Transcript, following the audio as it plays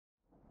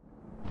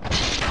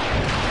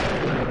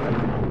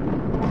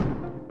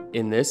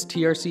In this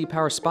TRC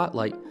Power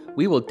Spotlight,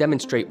 we will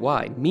demonstrate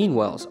why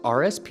Meanwell's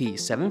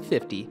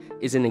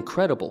RSP-750 is an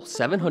incredible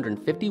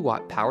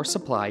 750-watt power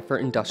supply for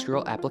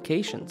industrial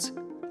applications.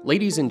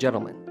 Ladies and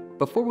gentlemen,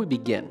 before we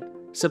begin,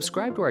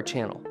 subscribe to our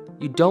channel.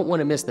 You don't want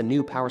to miss the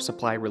new power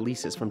supply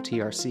releases from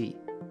TRC.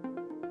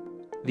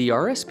 The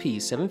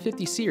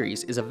RSP-750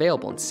 series is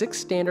available in 6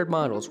 standard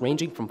models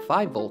ranging from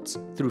 5 volts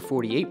through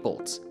 48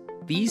 volts.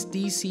 These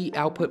DC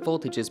output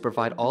voltages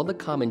provide all the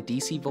common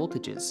DC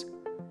voltages.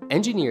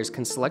 Engineers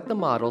can select the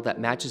model that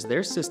matches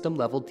their system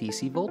level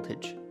DC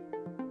voltage.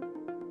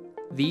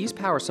 These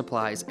power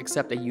supplies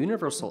accept a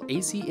universal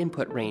AC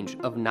input range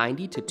of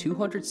 90 to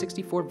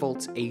 264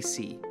 volts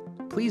AC.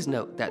 Please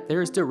note that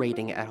there is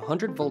derating at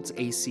 100 volts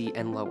AC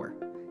and lower.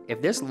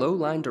 If this low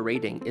line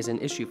derating is an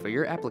issue for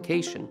your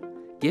application,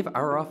 give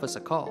our office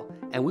a call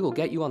and we will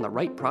get you on the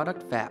right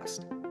product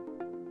fast.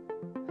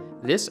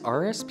 This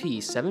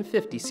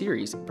RSP-750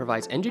 series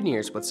provides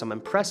engineers with some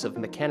impressive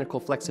mechanical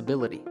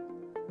flexibility.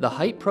 The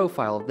height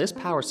profile of this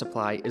power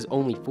supply is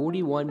only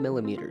 41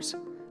 millimeters.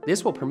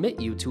 This will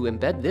permit you to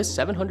embed this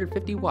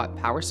 750-watt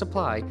power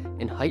supply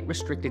in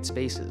height-restricted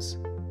spaces.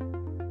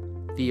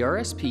 The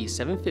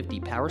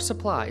RSP-750 power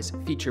supplies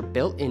feature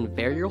built-in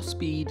variable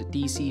speed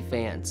DC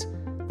fans.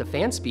 The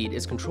fan speed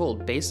is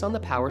controlled based on the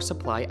power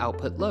supply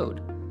output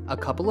load. A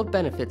couple of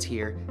benefits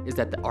here is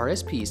that the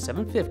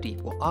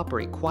RSP-750 will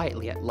operate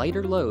quietly at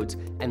lighter loads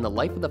and the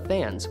life of the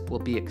fans will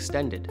be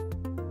extended.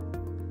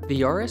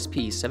 The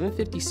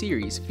RSP-750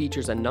 series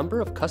features a number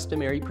of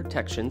customary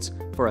protections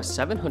for a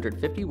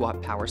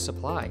 750-watt power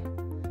supply.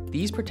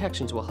 These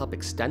protections will help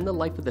extend the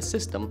life of the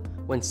system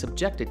when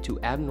subjected to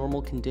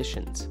abnormal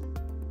conditions.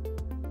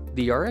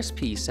 The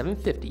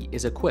RSP-750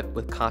 is equipped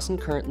with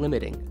constant current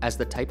limiting as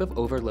the type of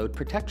overload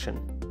protection.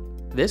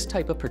 This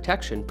type of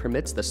protection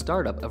permits the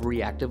startup of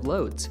reactive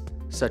loads,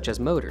 such as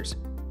motors,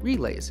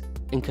 relays,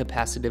 and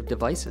capacitive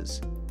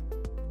devices.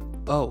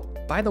 Oh,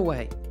 by the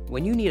way,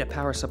 when you need a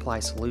power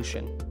supply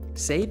solution,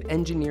 save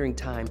engineering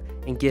time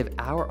and give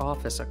our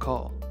office a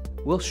call.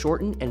 We'll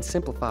shorten and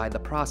simplify the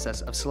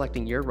process of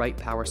selecting your right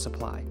power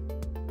supply.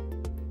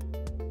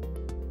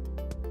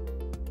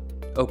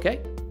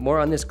 Okay, more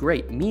on this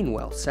great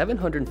Meanwell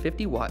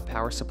 750-watt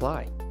power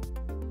supply.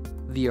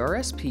 The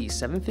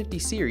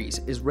RSP-750 series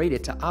is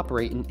rated to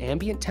operate in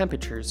ambient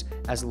temperatures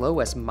as low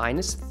as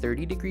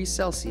 -30 degrees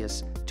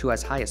Celsius to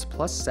as high as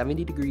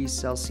 +70 degrees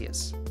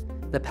Celsius.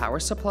 The power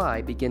supply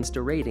begins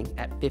derating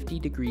at 50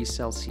 degrees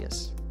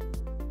Celsius.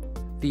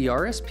 The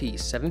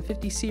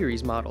RSP-750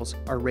 series models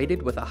are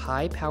rated with a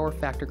high power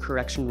factor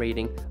correction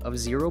rating of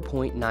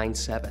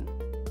 0.97.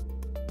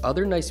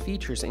 Other nice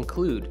features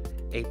include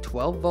a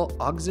 12-volt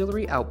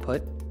auxiliary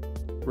output,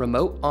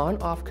 remote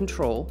on-off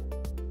control,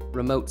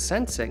 remote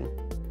sensing,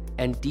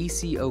 and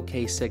DC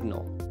OK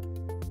signal.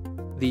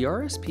 The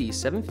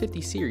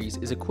RSP-750 series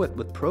is equipped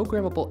with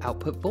programmable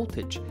output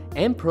voltage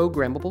and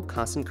programmable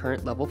constant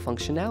current level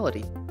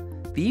functionality.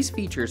 These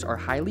features are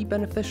highly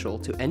beneficial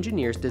to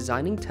engineers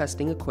designing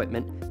testing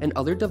equipment and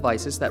other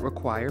devices that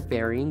require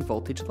varying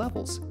voltage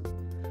levels.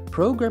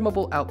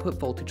 Programmable output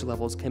voltage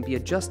levels can be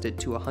adjusted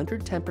to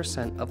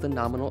 110% of the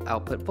nominal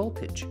output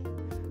voltage.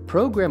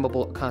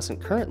 Programmable constant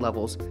current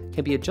levels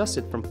can be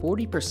adjusted from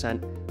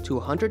 40% to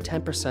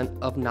 110%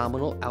 of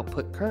nominal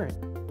output current.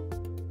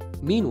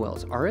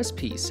 Meanwell's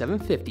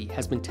RSP-750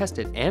 has been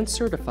tested and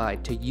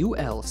certified to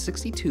UL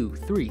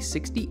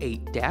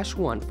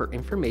 62368-1 for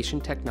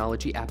information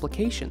technology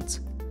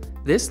applications.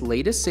 This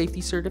latest safety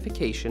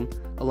certification,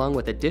 along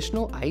with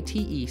additional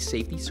ITE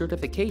safety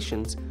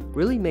certifications,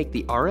 really make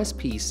the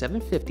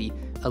RSP-750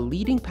 a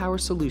leading power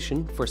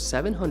solution for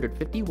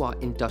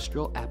 750-watt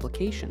industrial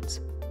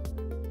applications.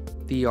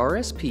 The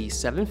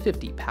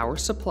RSP-750 power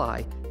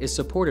supply is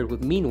supported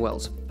with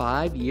Meanwell's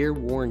 5-year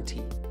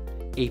warranty.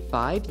 A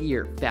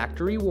 5-year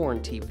factory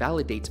warranty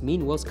validates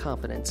Meanwell's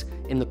confidence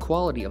in the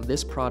quality of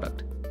this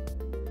product.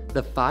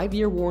 The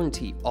 5-year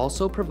warranty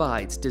also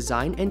provides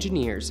design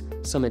engineers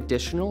some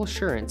additional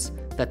assurance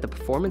that the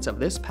performance of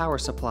this power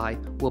supply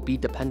will be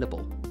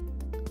dependable.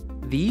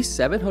 These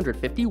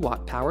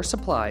 750-watt power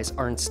supplies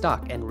are in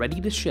stock and ready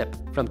to ship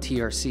from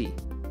TRC.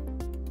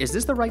 Is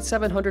this the right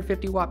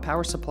 750-watt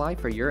power supply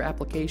for your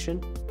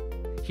application?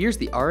 Here's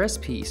the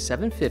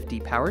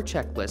RSP-750 power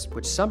checklist,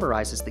 which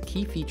summarizes the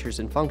key features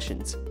and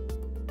functions.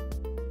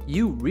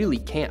 You really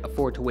can't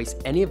afford to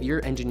waste any of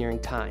your engineering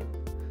time.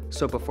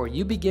 So before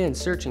you begin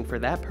searching for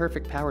that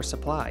perfect power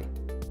supply,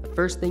 the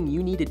first thing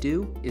you need to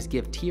do is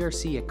give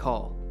TRC a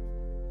call.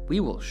 We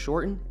will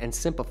shorten and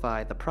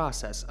simplify the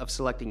process of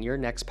selecting your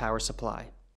next power supply.